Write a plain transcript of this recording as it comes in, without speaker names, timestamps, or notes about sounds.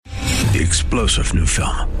The explosive new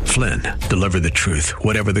film, Flynn, deliver the truth,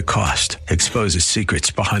 whatever the cost, exposes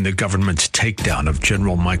secrets behind the government's takedown of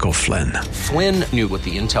General Michael Flynn. Flynn knew what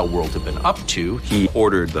the intel world had been up to. He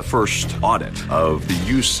ordered the first audit of the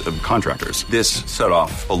use of contractors. This set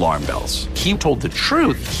off alarm bells. He told the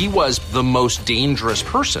truth. He was the most dangerous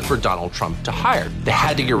person for Donald Trump to hire. They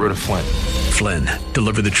had to get rid of Flynn. Flynn,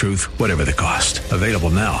 deliver the truth, whatever the cost. Available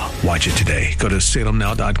now. Watch it today. Go to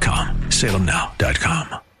salemnow.com.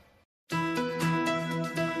 salemnow.com.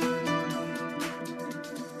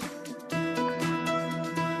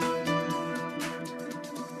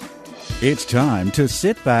 It's time to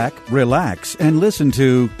sit back, relax, and listen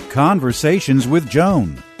to Conversations with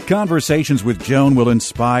Joan. Conversations with Joan will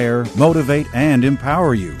inspire, motivate, and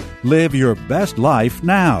empower you. Live your best life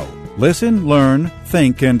now. Listen, learn,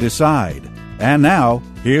 think, and decide. And now,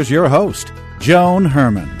 here's your host, Joan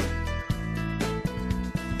Herman.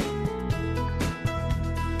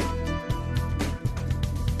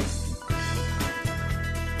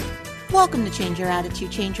 Welcome to Change Your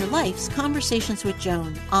Attitude, Change Your Life's Conversations with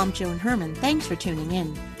Joan. I'm Joan Herman. Thanks for tuning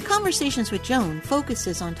in. Conversations with Joan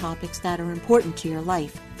focuses on topics that are important to your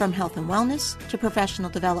life, from health and wellness to professional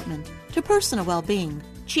development to personal well-being.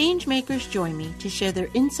 Change makers join me to share their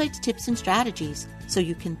insights, tips, and strategies so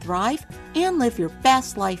you can thrive and live your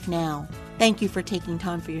best life now. Thank you for taking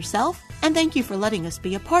time for yourself, and thank you for letting us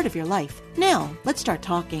be a part of your life. Now, let's start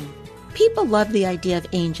talking. People love the idea of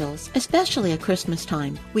angels, especially at Christmas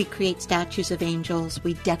time. We create statues of angels,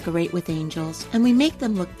 we decorate with angels, and we make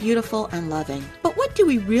them look beautiful and loving. But what do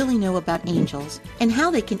we really know about angels and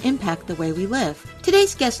how they can impact the way we live?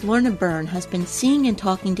 Today's guest, Lorna Byrne, has been seeing and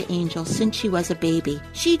talking to angels since she was a baby.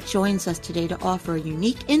 She joins us today to offer a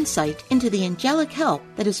unique insight into the angelic help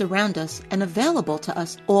that is around us and available to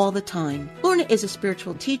us all the time. Lorna is a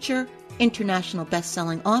spiritual teacher, international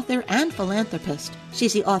best-selling author, and philanthropist.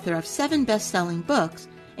 She's the author of 7 best-selling books,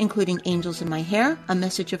 including Angels in My Hair, A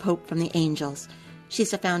Message of Hope from the Angels.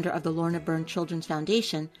 She's the founder of the Lorna Byrne Children's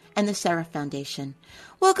Foundation and the Seraph Foundation.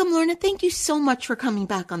 Welcome, Lorna. Thank you so much for coming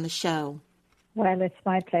back on the show. Well, it's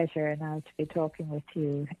my pleasure now to be talking with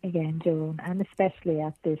you again, Joan, and especially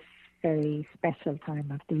at this very special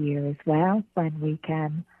time of the year as well, when we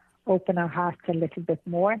can open our hearts a little bit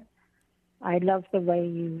more. I love the way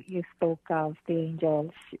you spoke of the angels.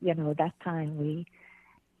 You know, that time we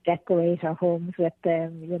decorate our homes with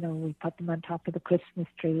them. You know, we put them on top of the Christmas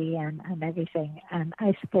tree and everything. And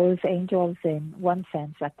I suppose angels, in one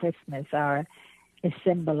sense, at Christmas are a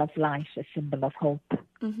symbol of light, a symbol of hope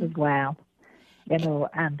as well. You know,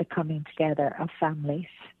 and the coming together of families.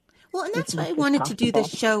 Well, and that's why I wanted to do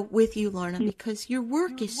this show with you, Lorna, because your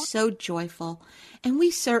work is so joyful, and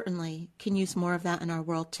we certainly can use more of that in our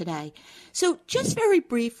world today. So just very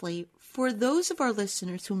briefly, for those of our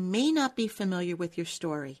listeners who may not be familiar with your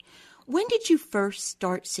story, when did you first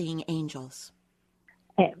start seeing angels?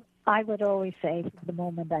 I would always say from the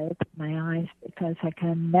moment I opened my eyes, because I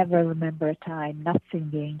can never remember a time not seeing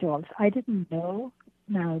the angels. I didn't know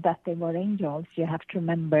now that they were angels. You have to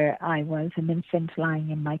remember I was an infant lying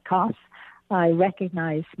in my cot. I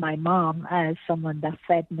recognized my mom as someone that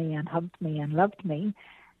fed me and hugged me and loved me.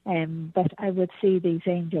 But I would see these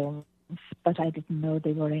angels, but I didn't know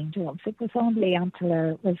they were angels. It was only until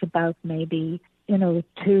I was about maybe,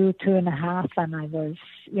 2.5, and I was,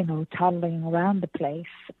 toddling around the place.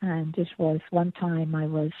 And it was one time I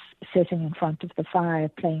was sitting in front of the fire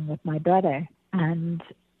playing with my brother, and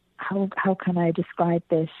how can I describe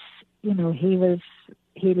this?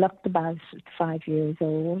 He looked about 5 years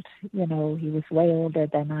old. He was way older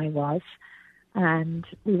than I was. And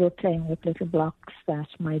we were playing with little blocks that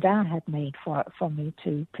my dad had made for me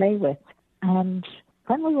to play with. And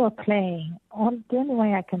when we were playing, the only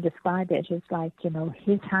way I can describe it is like,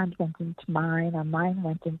 his hand went into mine and mine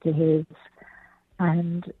went into his.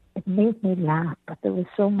 And it made me laugh, but there was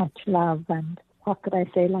so much love and, what could I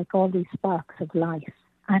say, like all these sparks of life.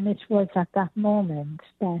 And it was at that moment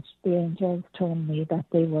that the angels told me that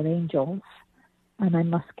they were angels and I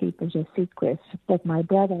must keep it a secret. But my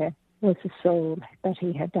brother was a soul, that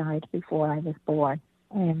he had died before I was born.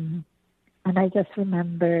 And I just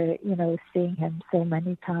remember, seeing him so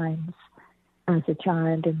many times as a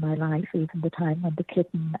child in my life, even the time when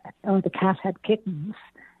the cat had kittens,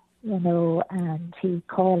 and he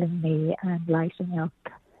calling me and lighting up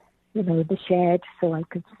the shed so I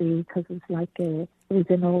could see, because it was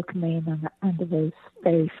an old domain and it was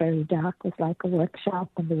very, very dark. It was like a workshop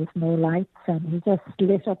and there was no lights, and he just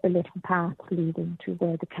lit up a little path leading to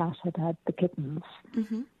where the cat had the kittens.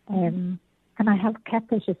 Mm-hmm. And I have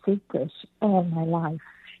kept it a secret all my life.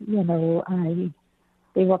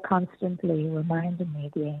 They were constantly reminding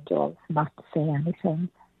me, the angels, not to say anything.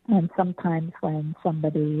 And sometimes when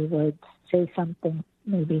somebody would say something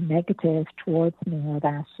maybe negative towards me or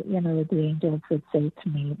that, the angels would say to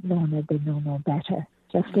me, Lorna, they know no better.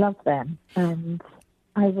 Just love them. And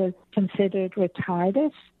I was considered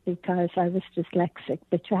retarded because I was dyslexic.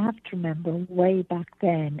 But you have to remember, way back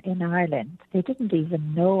then in Ireland, they didn't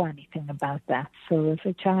even know anything about that. So if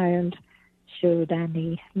a child showed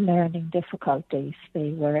any learning difficulties, they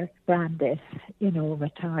were branded,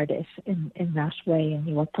 retarded in that way, and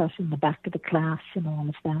you were put in the back of the class and all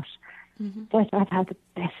of that. Mm-hmm. But I've had the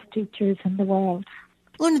best teachers in the world.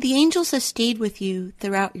 Lorna, the angels have stayed with you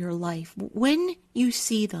throughout your life. When you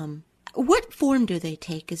see them, what form do they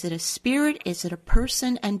take? Is it a spirit? Is it a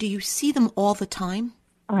person? And do you see them all the time?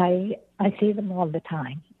 I see them all the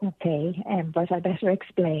time, okay, but I better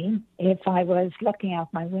explain. If I was looking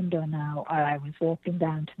out my window now, or I was walking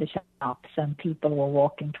down to the shops and people were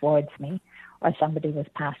walking towards me, or somebody was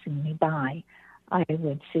passing me by, I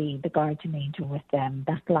would see the guardian angel with them,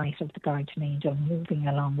 that light of the guardian angel moving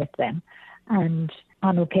along with them. And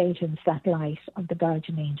on occasions, that light of the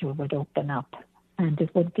guardian angel would open up and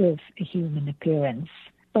it would give a human appearance,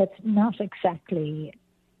 but not exactly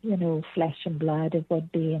flesh and blood. It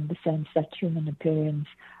would be in the sense that human appearance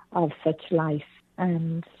of such life.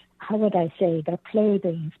 And how would I say, their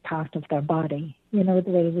clothing is part of their body. The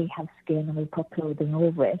way we have skin and we put clothing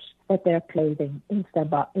over it, but their clothing is their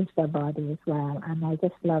body as well. And I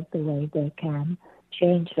just love the way they can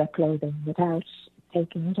change their clothing without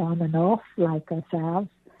taking it on and off like ourselves.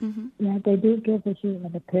 Mm-hmm. Yeah, they do give a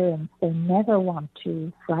human appearance. They never want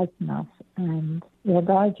to frighten us. And your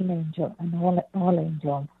guardian angel and all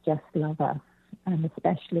angels just love us. And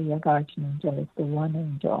especially your guardian angel is the one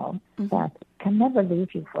angel that can never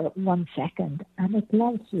leave you for 1 second. And it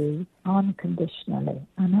loves you unconditionally.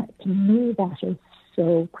 And to me, that is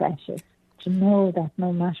so precious. To know that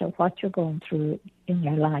no matter what you're going through in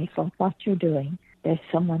your life or what you're doing, there's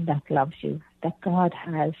someone that loves you, that God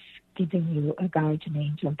has given you a guardian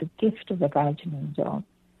angel, the gift of a guardian angel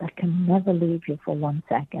that can never leave you for 1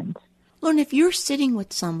 second. Lorna, if you're sitting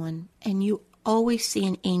with someone and you always see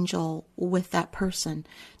an angel with that person,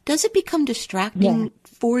 does it become distracting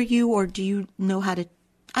for you, or do you know how to,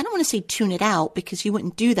 I don't want to say tune it out because you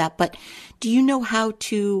wouldn't do that, but do you know how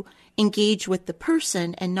to engage with the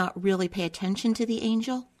person and not really pay attention to the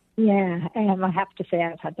angel? Yeah, I have to say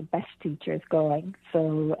I've had the best teachers going.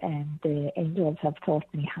 So the angels have taught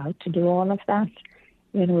me how to do all of that.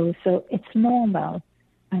 So it's normal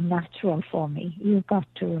and natural for me. You've got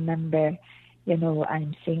to remember,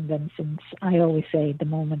 I'm seeing them since, I always say, the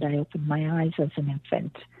moment I opened my eyes as an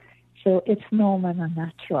infant. So it's normal and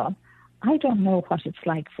natural. I don't know what it's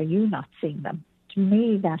like for you not seeing them. To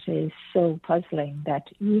me, that is so puzzling that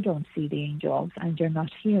you don't see the angels and you're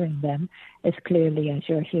not hearing them as clearly as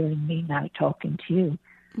you're hearing me now talking to you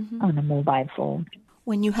on a mobile phone.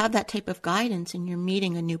 When you have that type of guidance and you're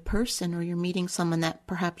meeting a new person or you're meeting someone that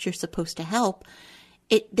perhaps you're supposed to help,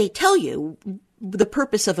 they tell you the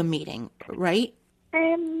purpose of a meeting, right?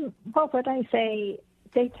 What would I say?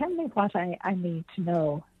 They tell me what I need to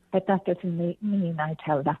know, but that doesn't mean I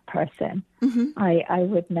tell that person. Mm-hmm. I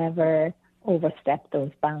would never overstep those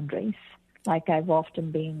boundaries. Like I've often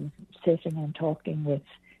been sitting and talking with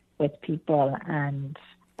people, and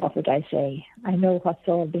what would I say? I know what's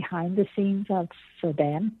all behind the scenes for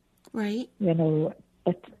them. Right.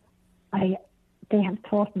 But they have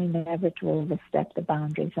taught me never to overstep the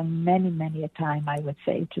boundaries. And many, many a time I would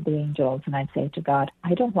say to the angels, and I'd say to God,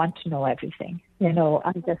 I don't want to know everything.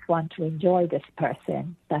 I just want to enjoy this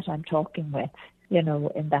person that I'm talking with, in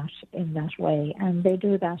that way. And they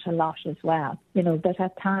do that a lot as well. But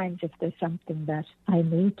at times, if there's something that I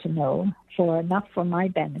need to know, not for my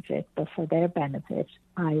benefit, but for their benefit,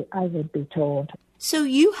 I would be told. So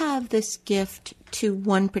you have this gift to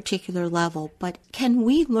one particular level, but can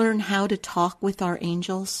we learn how to talk with our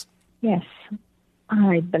angels? Yes,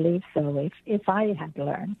 I believe so. If I have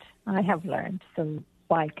learned, so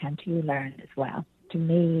why can't you learn as well? To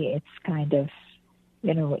me, it's kind of,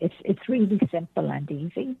 it's really simple and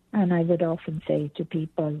easy. And I would often say to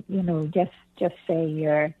people, just say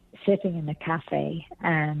you're sitting in a cafe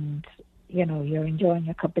and, you're enjoying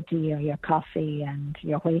a cup of tea or your coffee and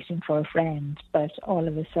you're waiting for a friend, but all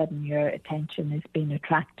of a sudden your attention is being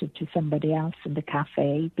attracted to somebody else in the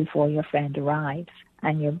cafe before your friend arrives,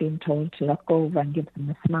 and you're being told to look over and give them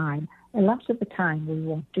a smile. A lot of the time we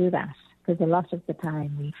won't do that, because a lot of the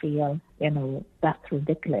time we feel, that's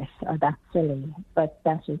ridiculous or that's silly, but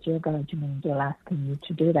that is your guardian angel asking you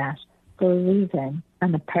to do that for a reason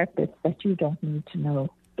and a purpose that you don't need to know,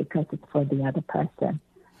 because it's for the other person.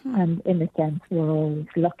 And in a sense, we're always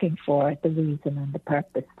looking for the reason and the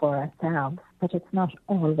purpose for ourselves, but it's not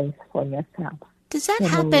always for yourself. Does that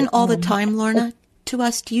happen all the time, Lorna, to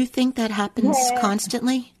us? Do you think that happens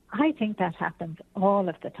constantly? I think that happens all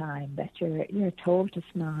of the time, that you're told to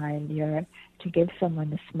smile, you're to give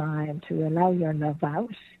someone a smile, to allow your love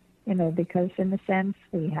out, because in a sense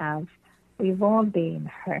we've all been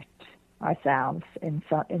hurt ourselves in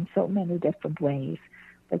so many different ways,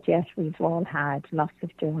 but yet we've all had lots of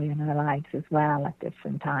joy in our lives as well at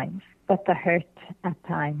different times. But the hurt at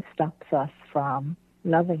times stops us from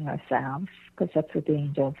loving ourselves, because that's what the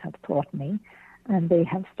angels have taught me, and they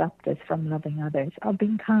have stopped us from loving others or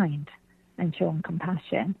being kind and showing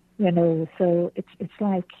compassion. So it's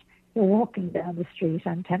like you're walking down the street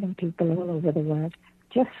and telling people all over the world,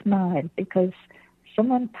 just smile, because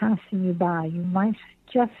someone passing you by, you might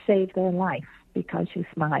just save their life because you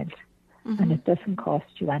smiled. Mm-hmm. And it doesn't cost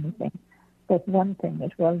you anything. But one thing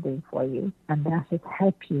it will do for you, and that is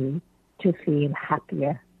help you to feel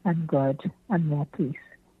happier and good and more peace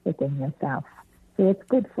within yourself. So it's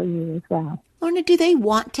good for you as well. Lorna, do they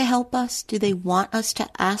want to help us? Do they want us to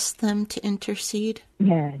ask them to intercede?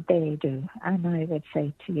 Yeah, they do. And I would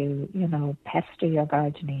say to you, pester your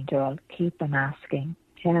guardian angel, keep on asking.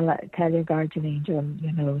 Tell your guardian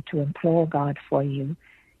angel, to implore God for you.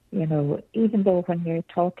 Even though when you're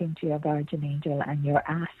talking to your guardian angel and you're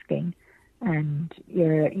asking and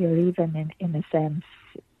you're even in a sense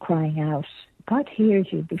crying out, God hears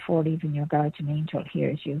you before even your guardian angel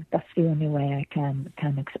hears you. That's the only way I can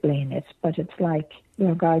explain it. But it's like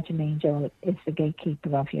your guardian angel is the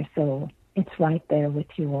gatekeeper of your soul. It's right there with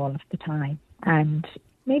you all of the time. And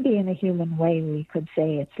maybe in a human way we could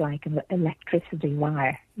say it's like an electricity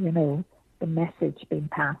wire, the message being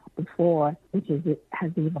passed before, it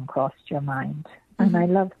has even crossed your mind. Mm-hmm. And I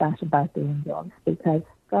love that about the angels, because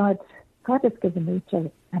God has given each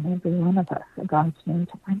and every one of us a guardian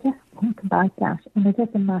angel. And just think about that. And it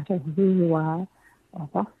doesn't matter who you are or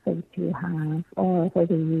what faith you have or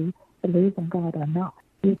whether you believe in God or not.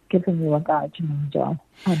 He's given you a guardian angel,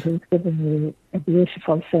 and he's given you a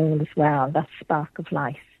beautiful soul as well, that spark of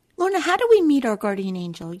life. Lorna, how do we meet our guardian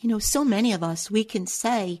angel? So many of us, we can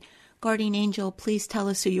say, guardian angel, please tell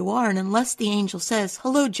us who you are. And unless the angel says,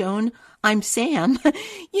 hello, Joan, I'm Sam,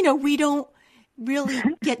 we don't really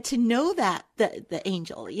get to know that, the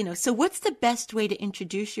angel, So what's the best way to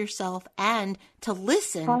introduce yourself and to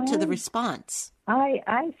listen to the response?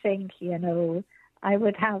 I think, I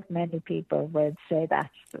would have many people would say that's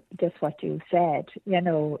just what you said,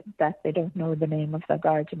 that they don't know the name of their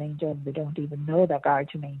guardian angel, they don't even know their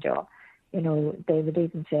guardian angel. They would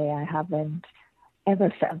even say, I haven't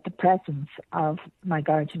ever felt the presence of my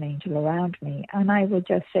guardian angel around me. And I would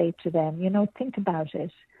just say to them, think about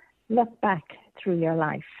it. Look back through your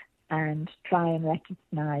life and try and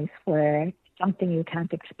recognize where something you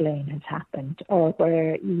can't explain has happened, or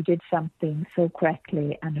where you did something so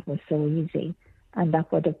correctly and it was so easy. And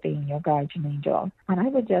that would have been your guardian angel. And I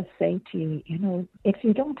would just say to you, if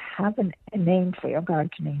you don't have a name for your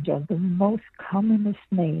guardian angel, the most commonest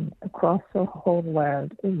name across the whole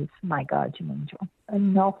world is my guardian angel.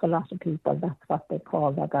 An awful lot of people, that's what they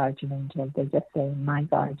call their guardian angel. They just say my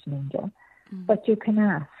guardian angel. Mm. But you can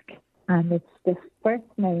ask, and it's the first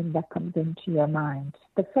name that comes into your mind.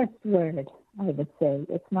 The first word, I would say.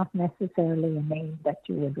 It's not necessarily a name that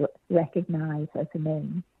you would recognize as a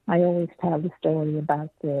name. I always tell the story about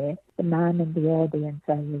the man in the audience.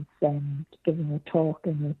 I was giving a talk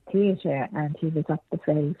in a theatre, and he was up the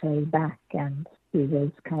very, very back, and he was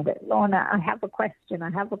kind of, Lorna, I have a question.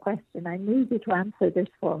 I need you to answer this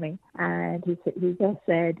for me. And he just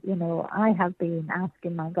said, I have been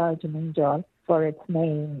asking my guardian angel for its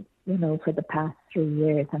name, for the past 3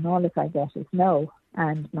 years, and all I get is no.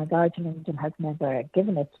 And my guardian angel has never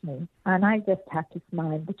given it to me. And I just have to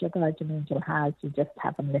smile that your guardian angel has. You just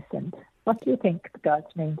haven't listened. What do you think the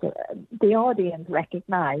guardian angel, the audience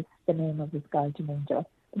recognized the name of his guardian angel?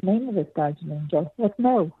 The name of his guardian angel was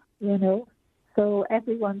no, So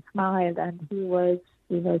everyone smiled, and he was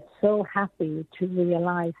so happy to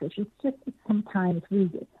realize it. It's just that sometimes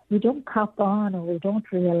we don't cop on, or we don't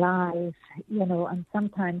realize, and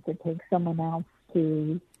sometimes it takes someone else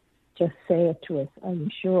to just say it to us. Are you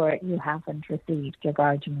sure you haven't received your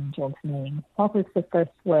guardian angel's name? What was the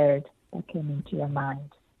first word that came into your mind?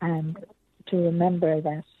 And to remember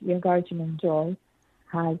that your guardian angel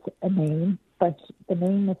has a name, but the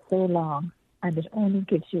name is so long, and it only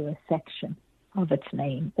gives you a section of its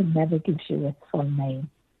name. It never gives you its full name.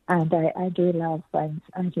 And I do love when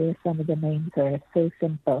I hear some of the names are so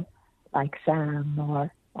simple, like Sam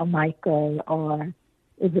or Michael, or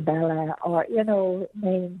Isabella, or,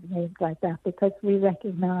 names like that, because we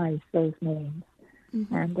recognize those names.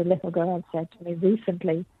 Mm-hmm. And the little girl said to me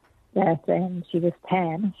recently that she was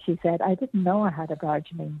 10. She said, I didn't know I had a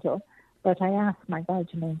guardian angel, but I asked my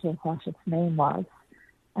guardian angel what its name was.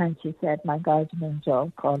 And she said, my guardian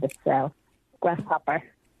angel called itself Grasshopper.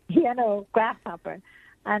 Grasshopper.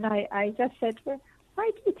 And I just said to her,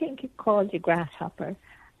 why do you think it called you Grasshopper?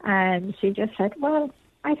 And she just said, well,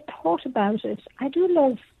 I've thought about it. I do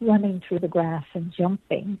love running through the grass and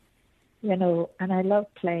jumping, and I love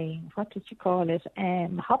playing, what did you call it?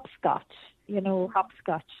 Hopscotch,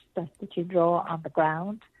 hopscotch that you draw on the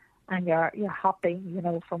ground and you're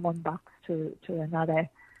hopping, from one box to another.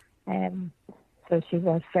 So she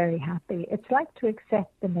was very happy. It's like to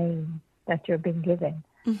accept the name that you're being given,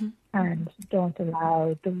 mm-hmm. and don't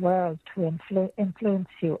allow the world to influence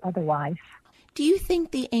you otherwise. Do you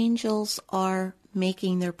think the angels are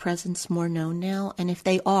making their presence more known now? And if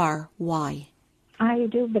they are, why? I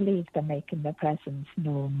do believe they're making their presence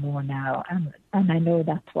known more now. And I know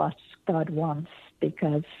that's what God wants,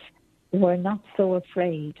 because we're not so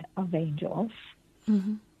afraid of angels,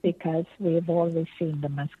 mm-hmm. because we've always seen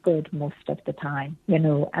them as good most of the time,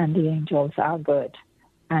 and the angels are good.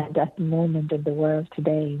 And at the moment in the world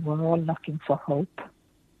today, we're all looking for hope.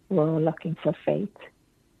 We're all looking for faith.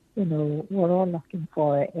 We're all looking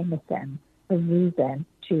for, in a sense, a reason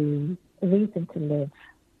to live.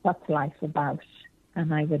 What's life about?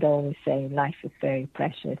 And I would always say life is very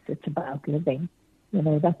precious. It's about living.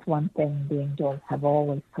 That's one thing the angels have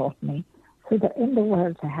always taught me. So they're in the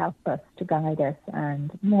world to help us, to guide us,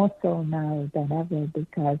 and more so now than ever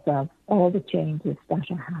because of all the changes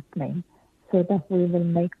that are happening, so that we will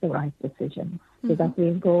make the right decisions, mm-hmm. so that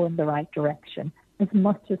we'll go in the right direction as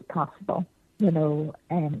much as possible.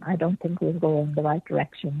 I don't think we'll go in the right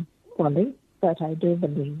direction fully, but I do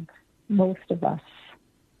believe most of us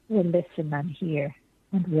will listen and hear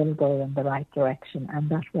and will go in the right direction, and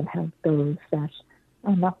that will help those that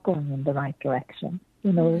are not going in the right direction,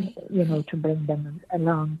 to bring them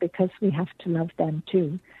along, because we have to love them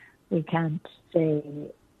too. We can't say,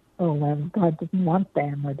 oh, well, God didn't want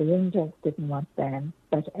them, or the angels didn't want them,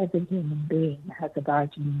 but every human being has a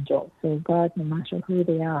guardian angel. So God, no matter who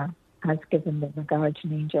they are, has given them a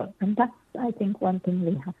guardian angel. And that's, I think, one thing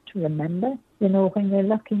we have to remember. When you're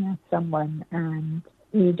looking at someone and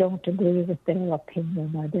you don't agree with their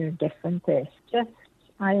opinion or their differences,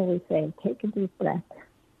 I always say, take a deep breath,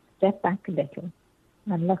 step back a little,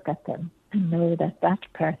 and look at them, and know that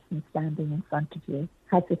person standing in front of you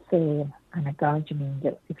has a soul, and a guardian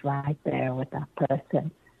angel is right there with that person.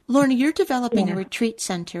 Lorna, you're developing a retreat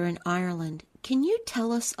center in Ireland. Can you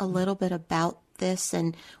tell us a little bit about this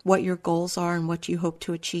and what your goals are and what you hope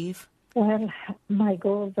to achieve? Well, my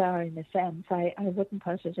goals are, in a sense, I wouldn't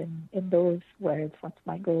put it in those words, what's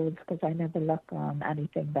my goals, because I never look on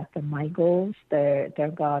anything that are my goals. They're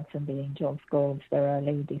God's and the angels' goals. They're Our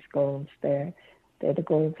Lady's goals. They're the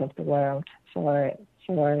goals of the world for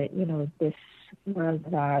this world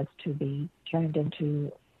of ours to be turned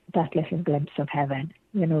into that little glimpse of heaven,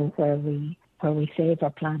 where we save our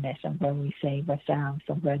planet and where we save ourselves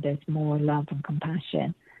and where there's more love and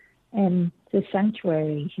compassion. And the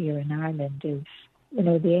sanctuary here in Ireland is,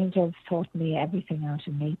 the angels taught me everything out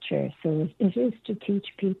of nature. So it is to teach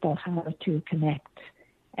people how to connect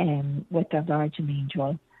with their guardian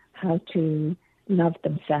angel, how to love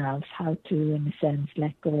themselves, how to, in a sense,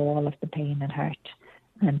 let go all of the pain and hurt,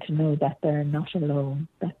 and to know that they're not alone,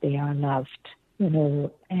 that they are loved,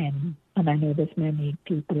 and I know there's many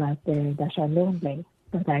people out there that are lonely,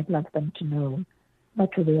 but I'd love them to know, or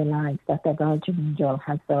to realize that their guardian angel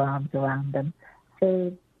has their arms around them.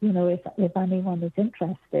 So, if anyone is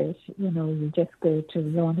interested, you just go to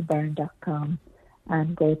lornabyrne.com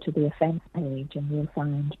and go to the events page, and you'll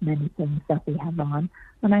find many things that we have on.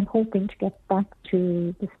 And I'm hoping to get back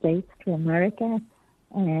to the States, to America.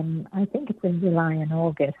 I think it's in July and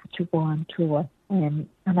August to go on tour. And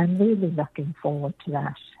I'm really looking forward to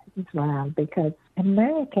that as well, because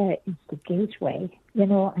America is the gateway. I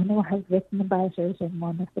know I've written about it in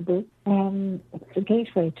one of the books. It's the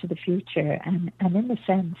gateway to the future. And in a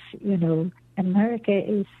sense, America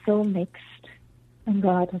is so mixed. And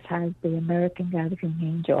God has had the American gathering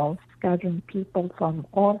angels, gathering people from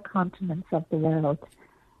all continents of the world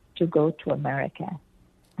to go to America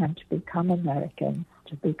and to become Americans,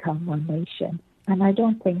 to become one nation. And I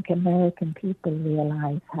don't think American people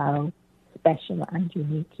realize how special and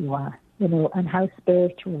unique you are, and how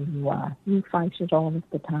spiritual you are. You fight it all of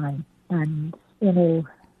the time. And,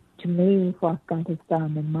 to me, what God has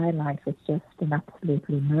done in my life is just an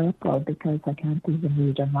absolutely miracle, because I can't even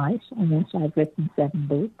read and write, and yet I've written 7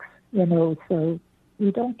 books, so,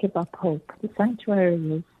 we don't give up hope. The sanctuary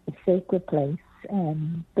is a sacred place.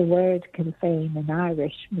 The word Kilfane in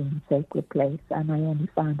Irish means sacred place, and I only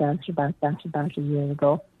found out about that about a year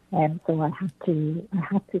ago. So I had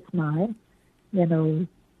to smile. You know,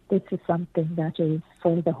 this is something that is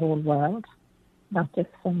for the whole world, not just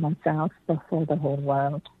for myself, but for the whole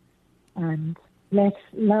world. And let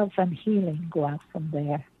love and healing go out from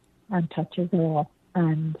there and touch us all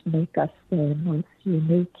and make us the most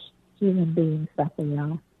unique human beings that we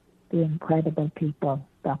are, the incredible people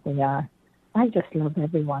that we are. I just love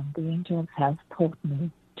everyone. The angels have taught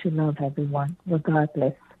me to love everyone,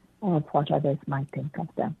 regardless of what others might think of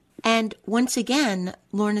them. And once again,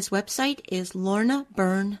 Lorna's website is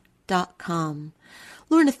lornabyrne.com.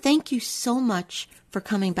 Lorna, thank you so much for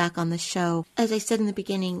coming back on the show. As I said in the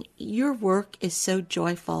beginning, your work is so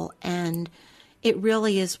joyful, and it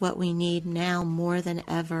really is what we need now more than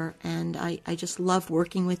ever. And I just love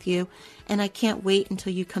working with you, and I can't wait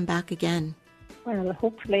until you come back again. Well,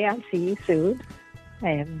 hopefully I'll see you soon.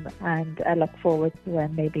 And I look forward to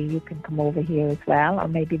when maybe you can come over here as well, or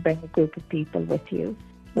maybe bring a group of people with you.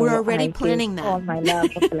 So we're already planning that. All my love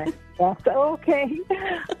and blessings. Yes, okay.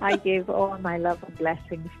 I give all my love and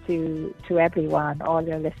blessings to everyone, all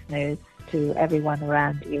your listeners, to everyone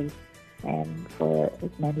around you, and for as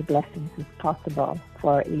many blessings as possible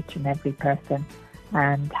for each and every person.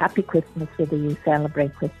 And happy Christmas, whether you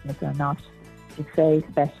celebrate Christmas or not. It's a very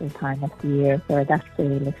special time of the year where that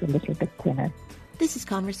veil is a little bit thinner. This is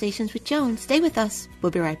Conversations with Joan. Stay with us. We'll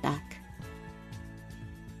be right back.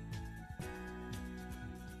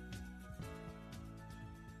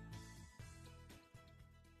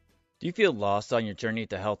 Do you feel lost on your journey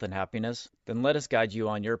to health and happiness? Then let us guide you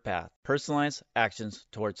on your path. Personalized actions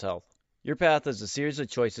towards health. Your path is a series of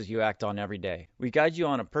choices you act on every day. We guide you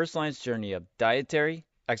on a personalized journey of dietary,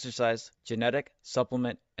 exercise, genetic,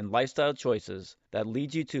 supplement, and lifestyle choices that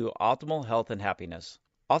lead you to optimal health and happiness.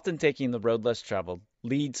 Often taking the road less traveled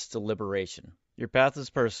leads to liberation. Your path is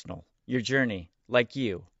personal. Your journey, like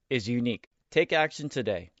you, is unique. Take action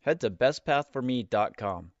today. Head to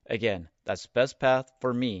bestpathforme.com. Again, that's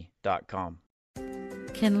bestpathforme.com.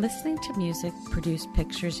 Can listening to music produce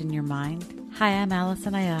pictures in your mind? Hi, I'm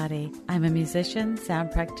Alison Ayati. I'm a musician,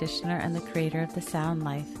 sound practitioner, and the creator of The Sound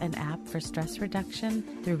Life, an app for stress reduction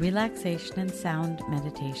through relaxation and sound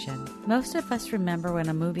meditation. Most of us remember when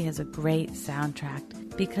a movie has a great soundtrack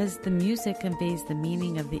because the music conveys the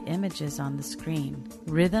meaning of the images on the screen.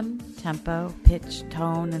 Rhythm, tempo, pitch,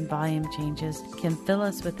 tone, and volume changes can fill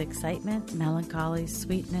us with excitement, melancholy,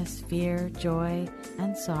 sweetness, fear, joy,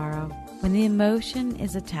 and sorrow. When the emotion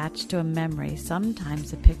is attached to a memory,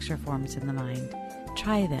 sometimes a picture forms in the mind.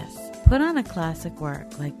 Try this. Put on a classic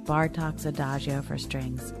work like Bartók's Adagio for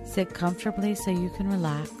strings. Sit comfortably so you can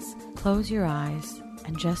relax. Close your eyes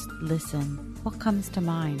and just listen. What comes to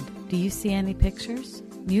mind? Do you see any pictures?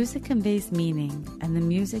 Music conveys meaning, and the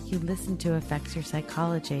music you listen to affects your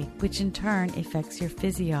psychology, which in turn affects your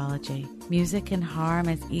physiology. Music can harm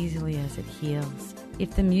as easily as it heals.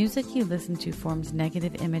 If the music you listen to forms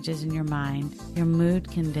negative images in your mind, your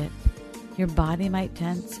mood can dip. Your body might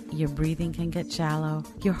tense, your breathing can get shallow,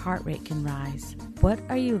 your heart rate can rise. What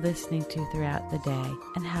are you listening to throughout the day,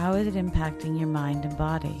 and how is it impacting your mind and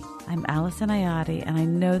body? I'm Alison Ayati, and I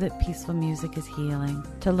know that peaceful music is healing.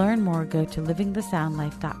 To learn more, go to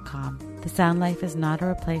livingthesoundlife.com. The Sound Life is not a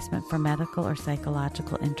replacement for medical or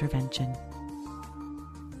psychological intervention.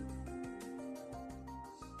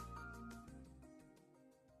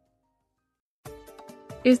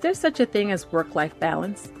 Is there such a thing as work-life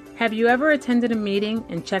balance? Have you ever attended a meeting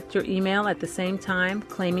and checked your email at the same time,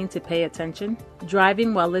 claiming to pay attention?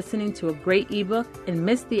 Driving while listening to a great ebook and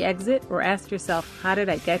missed the exit, or ask yourself, how did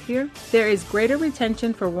I get here? There is greater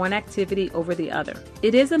retention for one activity over the other.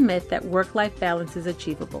 It is a myth that work-life balance is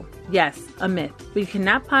achievable. Yes, a myth. We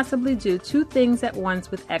cannot possibly do two things at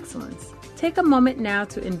once with excellence. Take a moment now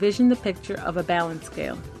to envision the picture of a balance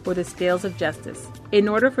scale, or the scales of justice. In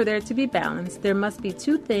order for there to be balance, there must be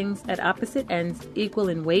two things at opposite ends equal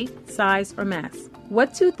in weight, size, or mass.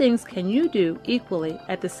 What two things can you do equally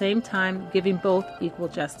at the same time, giving both equal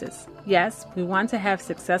justice? Yes, we want to have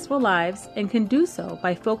successful lives and can do so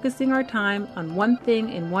by focusing our time on one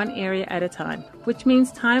thing in one area at a time, which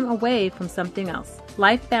means time away from something else.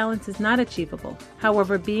 Life balance is not achievable.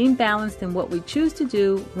 However, being balanced in what we choose to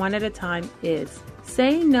do one at a time is.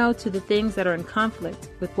 Saying no to the things that are in conflict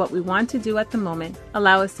with what we want to do at the moment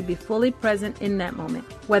allow us to be fully present in that moment,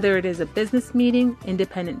 whether it is a business meeting,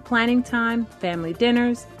 independent planning time, family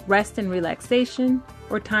dinners, rest and relaxation,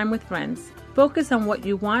 or time with friends. Focus on what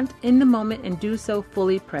you want in the moment and do so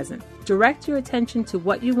fully present. Direct your attention to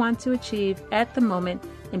what you want to achieve at the moment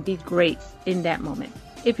and be great in that moment.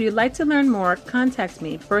 If you'd like to learn more, contact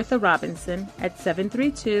me, Bertha Robinson, at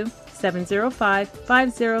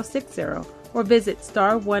 732-705-5060 or visit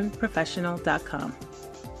star1professional.com.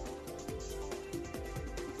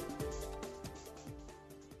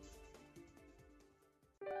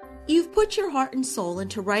 You've put your heart and soul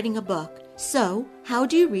into writing a book. So, how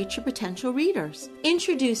do you reach your potential readers?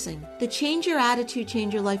 Introducing the Change Your Attitude,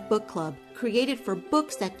 Change Your Life book club, created for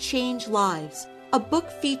books that change lives. A book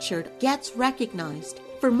featured gets recognized.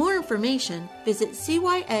 For more information, visit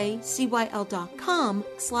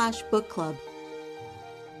cyacyl.com/book club.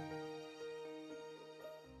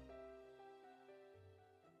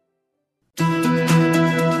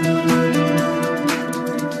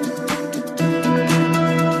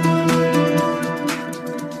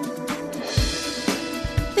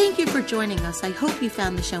 Joining us. I hope you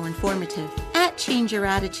found the show informative. At Change Your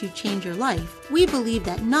Attitude, Change Your Life, we believe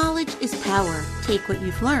that knowledge is power. Take what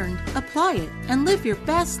you've learned, apply it, and live your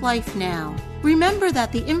best life now. Remember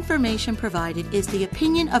that the information provided is the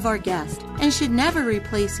opinion of our guest and should never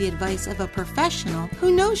replace the advice of a professional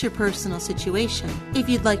who knows your personal situation. If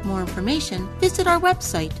you'd like more information, visit our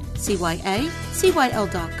website, cyacyl.com.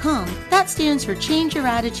 That stands for Change Your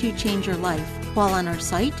Attitude, Change Your Life. While on our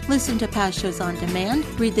site, listen to past shows on demand,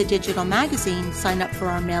 read the digital magazine, sign up for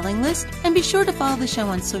our mailing list, and be sure to follow the show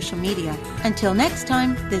on social media. Until next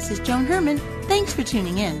time, this is Joan Herman. Thanks for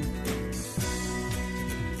tuning in.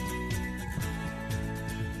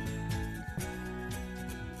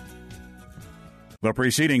 The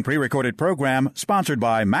preceding pre-recorded program sponsored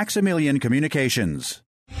by Maximilian Communications.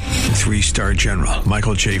 3-star General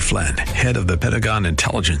Michael J. Flynn, head of the Pentagon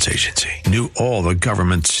Intelligence Agency, knew all the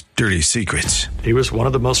government's dirty secrets. He was one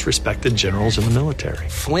of the most respected generals in the military.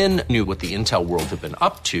 Flynn knew what the intel world had been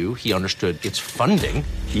up to. He understood its funding.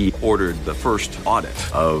 He ordered the first audit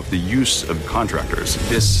of the use of contractors.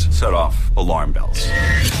 This set off alarm bells.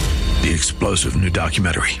 The explosive new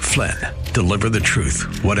documentary, Flynn, Deliver the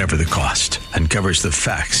Truth, Whatever the Cost, uncovers the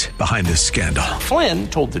facts behind this scandal. Flynn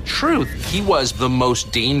told the truth. He was the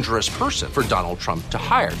most dangerous person for Donald Trump to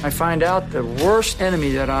hire. I find out the worst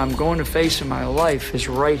enemy that I'm going to face in my life is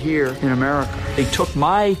right here in America. They took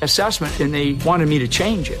my assessment and they wanted me to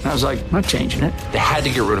change it. And I was like, I'm not changing it. They had to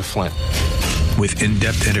get rid of Flynn. With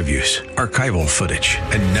in-depth interviews, archival footage,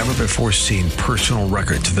 and never-before-seen personal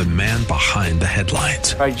records of the man behind the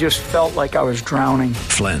headlines. I just felt like I was drowning.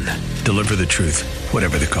 Flynn, Deliver the Truth,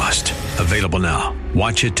 Whatever the Cost. Available now.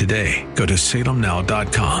 Watch it today. Go to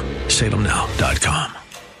salemnow.com. salemnow.com.